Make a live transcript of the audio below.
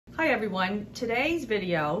Hi everyone, today's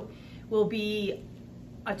video will be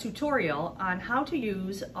a tutorial on how to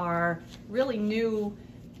use our really new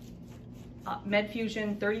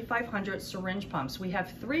Medfusion 3500 syringe pumps. We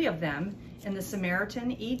have 3 of them in the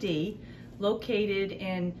Samaritan ED, located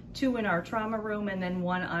in 2 in our trauma room and then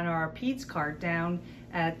 1 on our peds cart down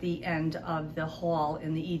at the end of the hall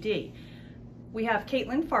in the ED. We have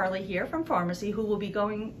Caitlin Farley here from pharmacy who will be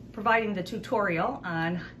providing the tutorial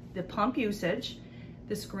on the pump usage,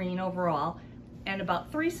 the screen overall, and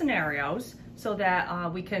about 3 scenarios so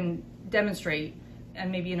that we can demonstrate,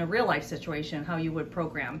 and maybe in a real life situation, how you would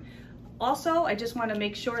program. Also, I just want to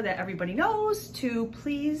make sure that everybody knows to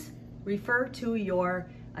please refer to your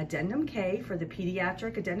Addendum K for the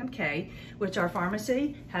Pediatric Addendum K, which our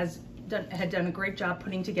pharmacy had done a great job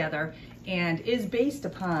putting together and is based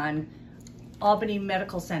upon Albany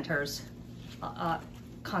Medical Center's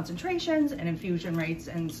concentrations and infusion rates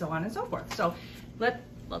and so on and so forth. So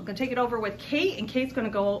I'm gonna take it over with Kate, and Kate's gonna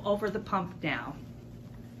go over the pump now.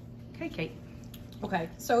 Okay, Kate. Okay,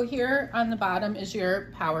 so here on the bottom is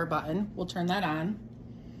your power button. We'll turn that on.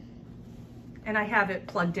 And I have it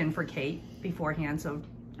plugged in for Kate beforehand, so.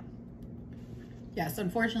 Yes,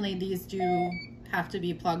 unfortunately these do have to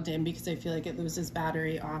be plugged in because I feel like it loses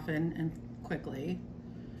battery often and quickly.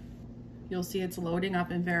 You'll see it's loading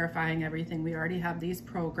up and verifying everything. We already have these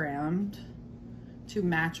programmed to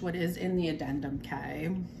match what is in the Addendum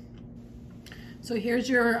K. So here's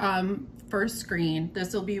your first screen.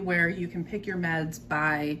 This will be where you can pick your meds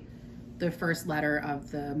by the first letter of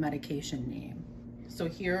the medication name. So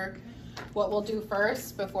here, what we'll do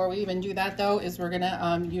first, before we even do that though, is we're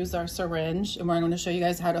gonna use our syringe, and we're gonna show you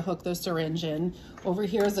guys how to hook the syringe in. Over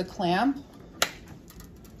here is a clamp.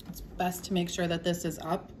 It's best to make sure that this is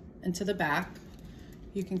up and to the back.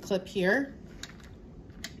 You can clip here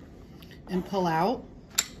and pull out.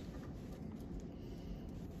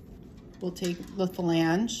 We'll take the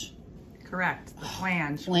flange. Correct, the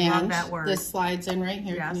flange. Flange. Love that word. This slides in right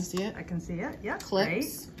here. Yes, can you see it? I can see it. Yes,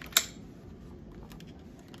 Clips. great.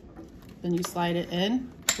 Then you slide it in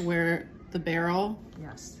to where the barrel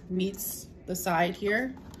meets the side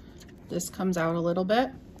here. This comes out a little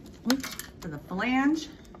bit. For the flange.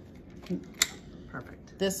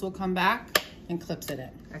 Perfect. This will come back and clips it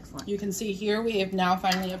in. Excellent. You can see here we have now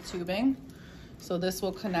finally have tubing. So this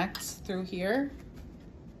will connect through here.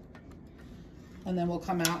 And then we'll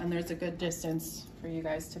come out, and there's a good distance for you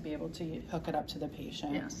guys to be able to hook it up to the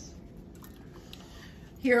patient. Yes.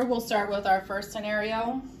 Here we'll start with our first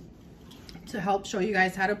scenario to help show you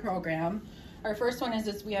guys how to program. Our first one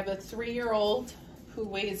is we have a 3-year-old who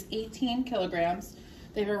weighs 18 kilograms.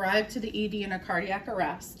 They've arrived to the ED in a cardiac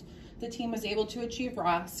arrest. The team was able to achieve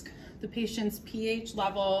ROSC. The patient's pH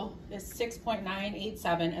level is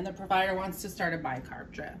 6.987, and the provider wants to start a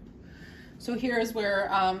bicarb drip. So here is where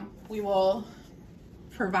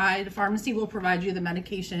pharmacy will provide you the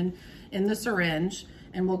medication in the syringe,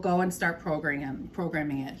 and we'll go and start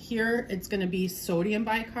programming it. Here it's gonna be sodium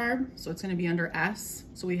bicarb, so it's gonna be under S,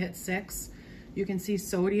 so we hit 6. You can see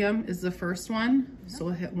sodium is the first one, so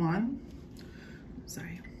we'll hit 1.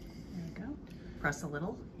 Sorry. There you go. Press a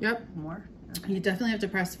little. Yep. More. Okay. You definitely have to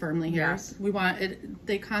press firmly here. Yes. We want it,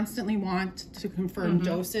 they constantly want to confirm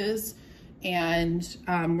doses and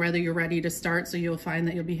whether you're ready to start, so you'll find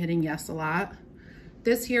that you'll be hitting yes a lot.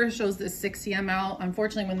 This here shows the 60 ml.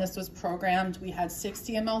 Unfortunately, when this was programmed, we had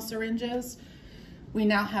 60 ml syringes. We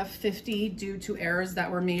now have 50 due to errors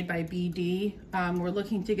that were made by BD. We're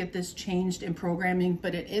looking to get this changed in programming,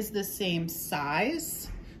 but it is the same size.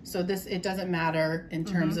 So it doesn't matter in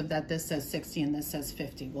terms of that this says 60 and this says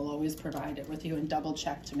 50. We'll always provide it with you and double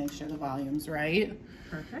check to make sure the volume's right.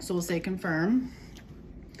 Perfect. So we'll say confirm.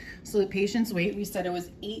 So the patient's weight, we said it was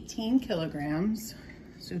 18 kilograms.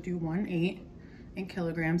 So do 18 in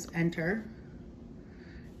kilograms, enter.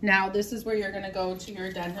 Now this is where you're gonna go to your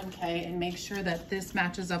Addendum K and make sure that this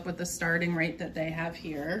matches up with the starting rate that they have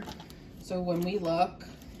here. So when we look,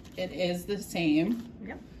 it is the same.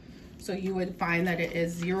 Yep. So you would find that it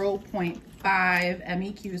is 0.5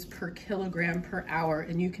 MEQs per kilogram per hour.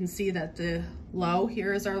 And you can see that the low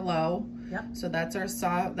here is our low. Yep. So that's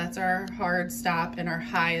our hard stop, and our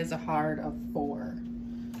high is a hard of 4.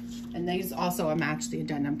 And these also match the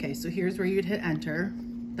Addendum K. So here's where you'd hit enter.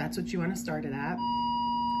 That's what you want to start it at.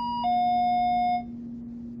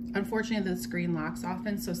 Unfortunately, the screen locks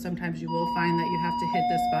often, so sometimes you will find that you have to hit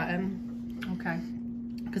this button. Okay.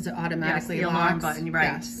 Because it automatically the locks. alarm button,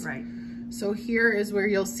 right? Yes. Right. So here is where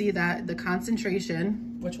you'll see that the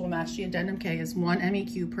concentration, which will match the Addendum K, is 1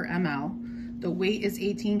 MEQ per ml. The weight is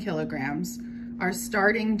 18 kilograms. Our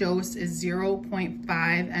starting dose is 0.5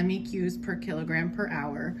 MEQs per kilogram per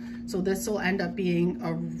hour. So this will end up being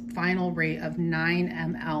a final rate of 9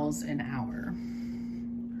 mLs an hour.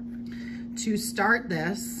 To start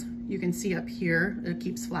this, you can see up here, it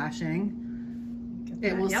keeps flashing.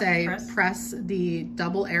 It will say press the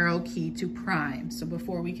double arrow key to prime. So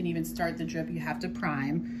before we can even start the drip, you have to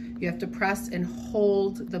prime. You have to press and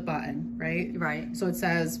hold the button, right? Right. So it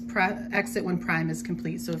says exit when prime is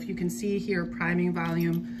complete. So if you can see here, priming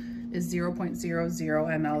volume is 0.00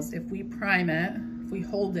 mLs. If we prime it, if we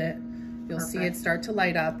hold it, you'll see it start to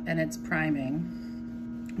light up and it's priming.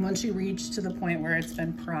 Once you reach to the point where it's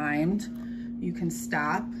been primed, you can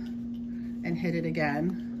stop and hit it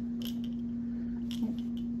again.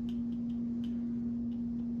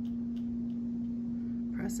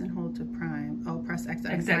 Press and hold to prime. Oh, press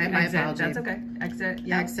exit. Exit. That's okay. Exit.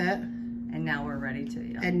 Yep. Exit. And now we're ready to.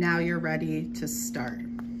 Yep. And now you're ready to start.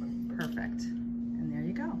 Perfect. And there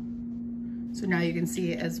you go. So now you can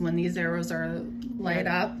see as when these arrows are light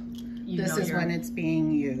up, this is when it's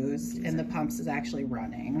being used and the pumps is actually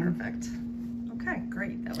running. Perfect. Okay,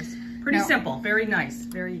 great. That was pretty simple. Very nice.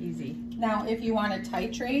 Very easy. Now, if you want to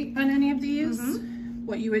titrate on any of these,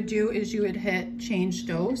 what you would do is you would hit change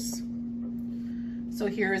dose. So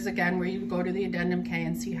here is again where you go to the addendum K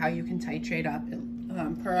and see how you can titrate up.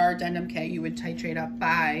 Per our addendum K, you would titrate up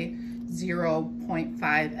by 0.5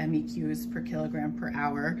 MEQs per kilogram per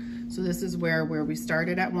hour. So this is where we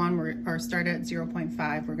started at 1, or started at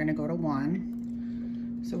 0.5, we're gonna go to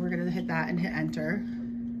 1. So we're gonna hit that and hit enter.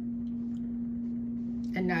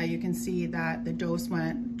 And now you can see that the dose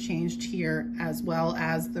changed here, as well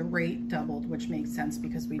as the rate doubled, which makes sense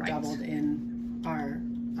because we doubled in our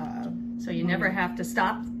so you never have to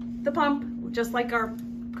stop the pump, just like our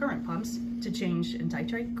current pumps, to change and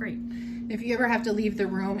titrate. Great. If you ever have to leave the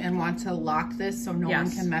room and want to lock this so no one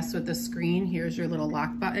can mess with the screen, here's your little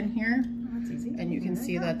lock button here. That's easy. And you can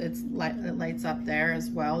see that it lights up there as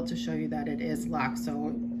well to show you that it is locked,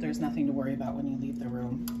 so there's nothing to worry about when you leave the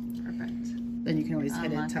room. Perfect. Then you can always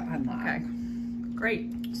hit it to unlock. Okay,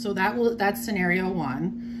 great. So that's scenario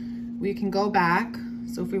 1. We can go back.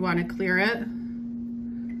 So if we want to clear it,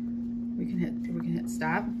 we can hit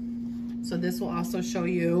stop. So this will also show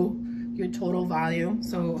you your total volume.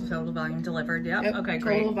 So total volume delivered. Yep. Okay,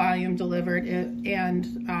 great. Total volume delivered, and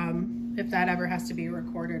if that ever has to be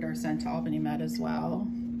recorded or sent to Albany Med as well.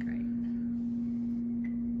 Great.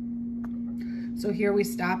 So here we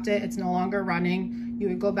stopped it. It's no longer running. You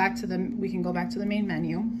would go back to we can go back to the main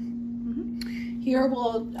menu. Here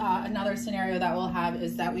another scenario that we'll have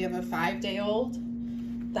is that we have a 5-day-old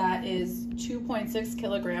that is 2.6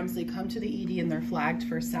 kilograms. They come to the ED and they're flagged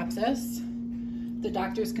for sepsis. The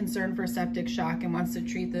doctor's concerned for septic shock and wants to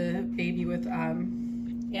treat the baby with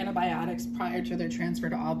antibiotics prior to their transfer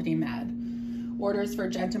to Albany Med. Orders for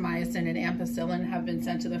gentamicin and ampicillin have been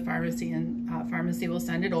sent to the pharmacy, and pharmacy will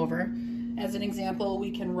send it over. As an example,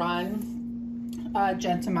 we can run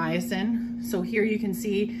gentamicin. So here you can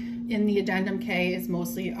see in the addendum K is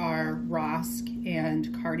mostly our ROSC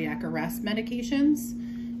and cardiac arrest medications.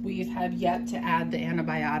 We have yet to add the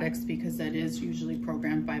antibiotics because that is usually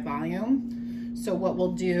programmed by volume. So what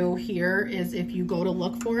we'll do here is if you go to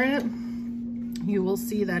look for it, you will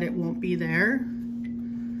see that it won't be there.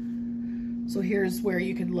 So here's where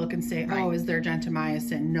you could look and say, oh, is there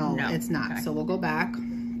gentamicin? No, it's not. Okay. So we'll go back.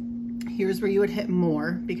 Here's where you would hit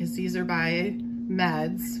more because these are by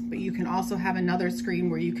meds, but you can also have another screen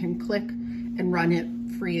where you can click and run it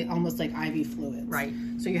free, almost like IV fluids. Right.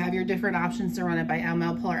 So you have your different options to run it by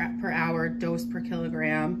ml per hour, dose per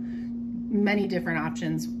kilogram, many different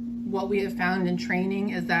options. What we have found in training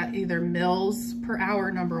is that either mils per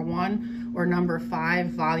hour, number 1, or number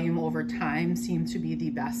 5, volume over time, seem to be the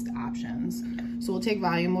best options. So we'll take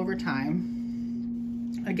volume over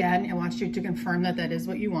time. Again, it wants you to confirm that that is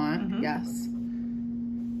what you want. Yes.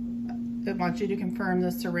 It wants you to confirm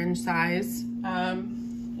the syringe size.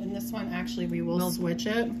 In this one, actually, we will switch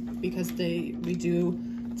it because we do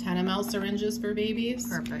 10 ml syringes for babies.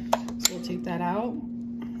 Perfect. So we'll take that out.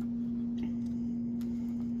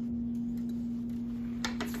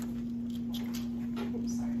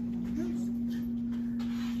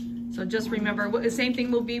 So just remember, the same thing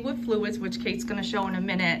will be with fluids, which Kate's going to show in a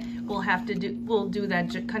minute. We'll do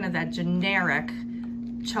that kind of that generic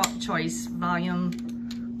choice, volume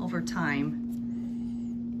over time.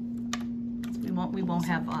 We won't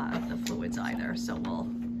have the fluids either, so we'll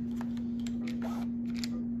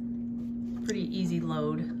pretty easy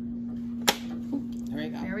load. There we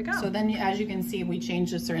go. There we go. So then, as you can see, we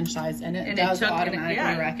changed the syringe size, and it does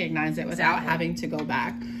automatically recognize it without having to go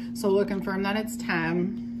back. So we'll confirm that it's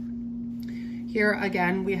 10. Here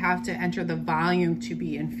again, we have to enter the volume to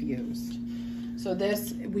be infused. So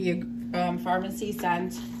this, pharmacy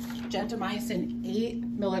sent gentamicin 8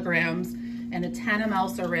 milligrams and a 10 ml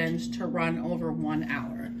syringe to run over 1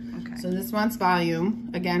 hour. Okay. So this one's volume.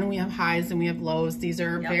 Again, we have highs and we have lows. These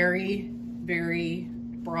are very, very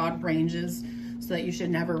broad ranges, so that you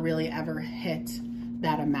should never really ever hit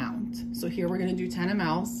that amount. So here we're gonna do 10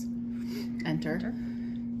 mLs, enter.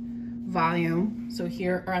 Volume, so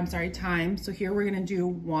here, or I'm sorry, time. So here we're gonna do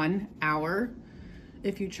 1 hour.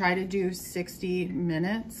 If you try to do 60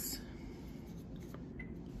 minutes,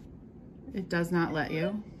 it does not let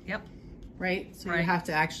you. Yep. Right? So you have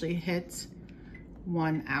to actually hit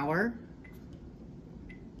 1 hour.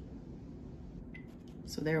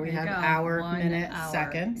 So there we have hour, minute,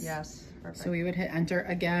 seconds. Yes, perfect. So we would hit enter.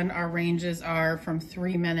 Again, our ranges are from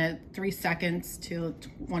 3 seconds to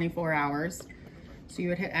 24 hours. So you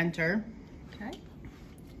would hit enter. Okay.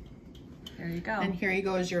 There you go. And here you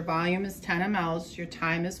go, your volume is 10 mLs, your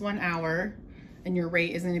time is 1 hour, and your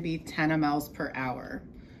rate is gonna be 10 mLs per hour.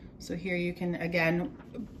 So here you can, again,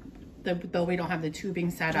 though we don't have the tubing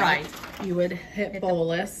set up, you would hit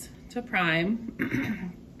bolus to prime,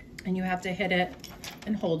 and you have to hit it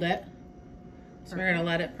and hold it. So we're gonna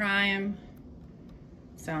let it prime.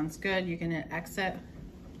 Sounds good. You can hit exit,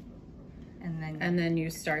 and then you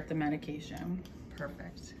start the medication.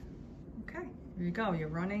 Perfect. Okay, there you go. You're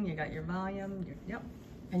running, you got your volume, yep.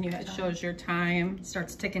 And it shows your time.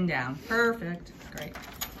 Starts ticking down. Perfect, great.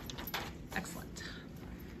 Excellent.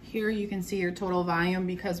 Here you can see your total volume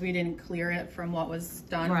because we didn't clear it from what was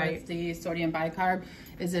done with the sodium bicarb,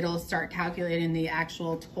 is it'll start calculating the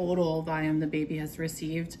actual total volume the baby has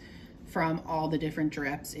received from all the different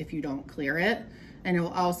drips if you don't clear it. And it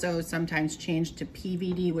will also sometimes change to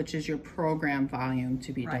PVD, which is your program volume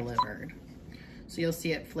to be delivered. So you'll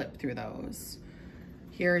see it flip through those.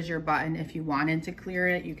 Here's your button. If you wanted to clear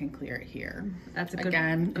it, you can clear it here. That's a good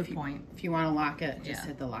point. If you want to lock it, just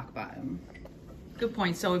hit the lock button. Good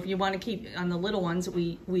point. So if you want to keep on the little ones,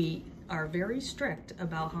 we are very strict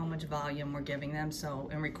about how much volume we're giving them, so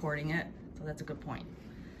and recording it. So that's a good point.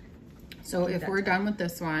 So if we're done with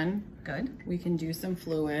this one, we can do some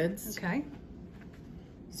fluids. Okay.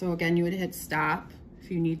 So again, you would hit stop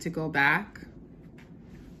if you need to go back.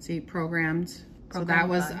 See, programmed. So that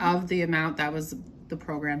was of the amount that was the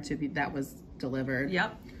program that was delivered.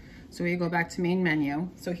 Yep. So we go back to main menu.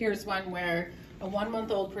 So here's one where a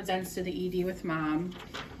 1-month-old presents to the ED with mom.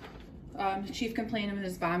 Chief complaint of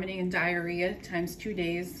his vomiting and diarrhea times 2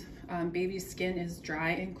 days. Baby's skin is dry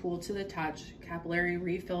and cool to the touch. Capillary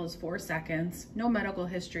refill is 4 seconds. No medical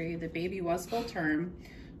history. The baby was full term.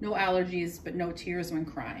 No allergies, but no tears when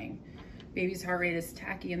crying. Baby's heart rate is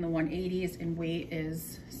tacky in the 180s and weight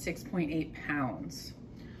is 6.8 pounds.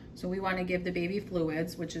 So we want to give the baby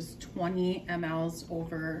fluids, which is 20 mLs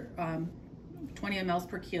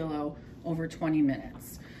per kilo over 20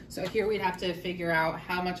 minutes. So here we'd have to figure out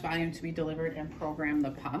how much volume to be delivered and program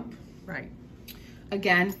the pump. Right.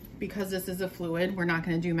 Again, because this is a fluid, we're not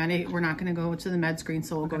going to do we're not going to go to the med screen,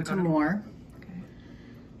 so we'll go to more.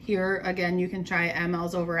 Here, again, you can try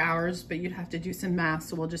mLs over hours, but you'd have to do some math,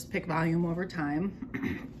 so we'll just pick volume over time.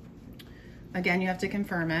 Again, you have to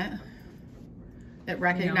confirm it. It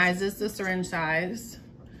recognizes the syringe size.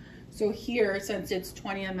 So here, since it's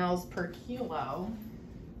 20 mLs per kilo.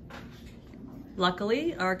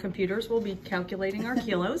 Luckily, our computers will be calculating our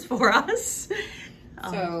kilos for us.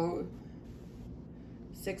 So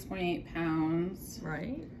 6.8 pounds.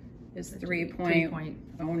 Right. Is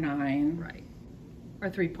 3.09. Right. Or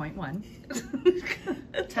 3.1.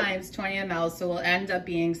 Times 20 mLs, so we'll end up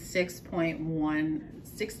being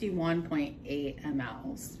 61.8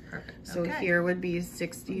 mLs. Perfect. So here would be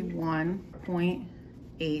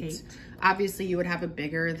 61.8. Obviously, you would have a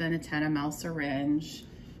bigger than a 10 ml syringe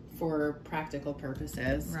for practical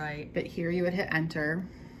purposes. Right. But here you would hit enter.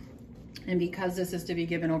 And because this is to be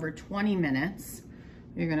given over 20 minutes,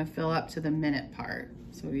 you're going to fill up to the minute part.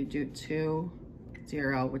 So we do 2,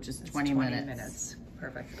 0, which is 20 minutes.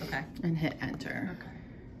 Perfect. Okay. And hit enter. Okay.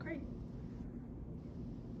 Great.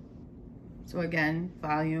 So again,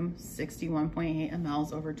 volume 61.8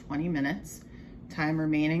 mLs over 20 minutes. Time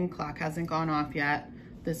remaining, clock hasn't gone off yet.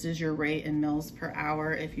 This is your rate in mils per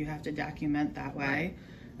hour if you have to document that way.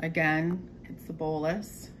 Again, it's the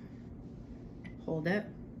bolus. Hold it.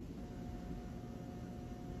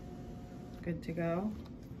 Good to go.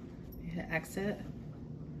 You hit exit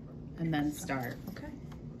and then start. Okay.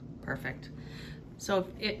 Perfect. So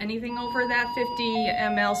if anything over that 50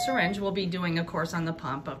 ml syringe, we'll be doing a course on the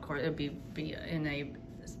pump. Of course, it'll be in a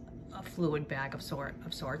fluid bag of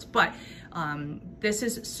sorts. But this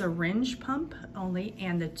is syringe pump only,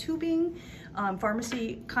 and the tubing,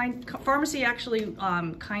 pharmacy actually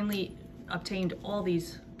kindly obtained all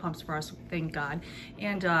these pumps for us, thank God.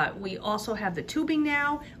 And we also have the tubing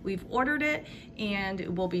now. We've ordered it and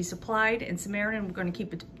it will be supplied in Samaritan. We're going to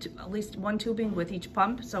keep it to at least one tubing with each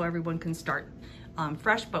pump so everyone can start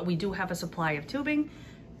fresh, but we do have a supply of tubing.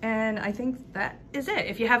 And I think that is it.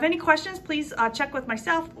 If you have any questions, please check with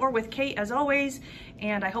myself or with Kate as always.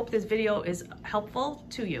 And I hope this video is helpful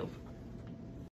to you.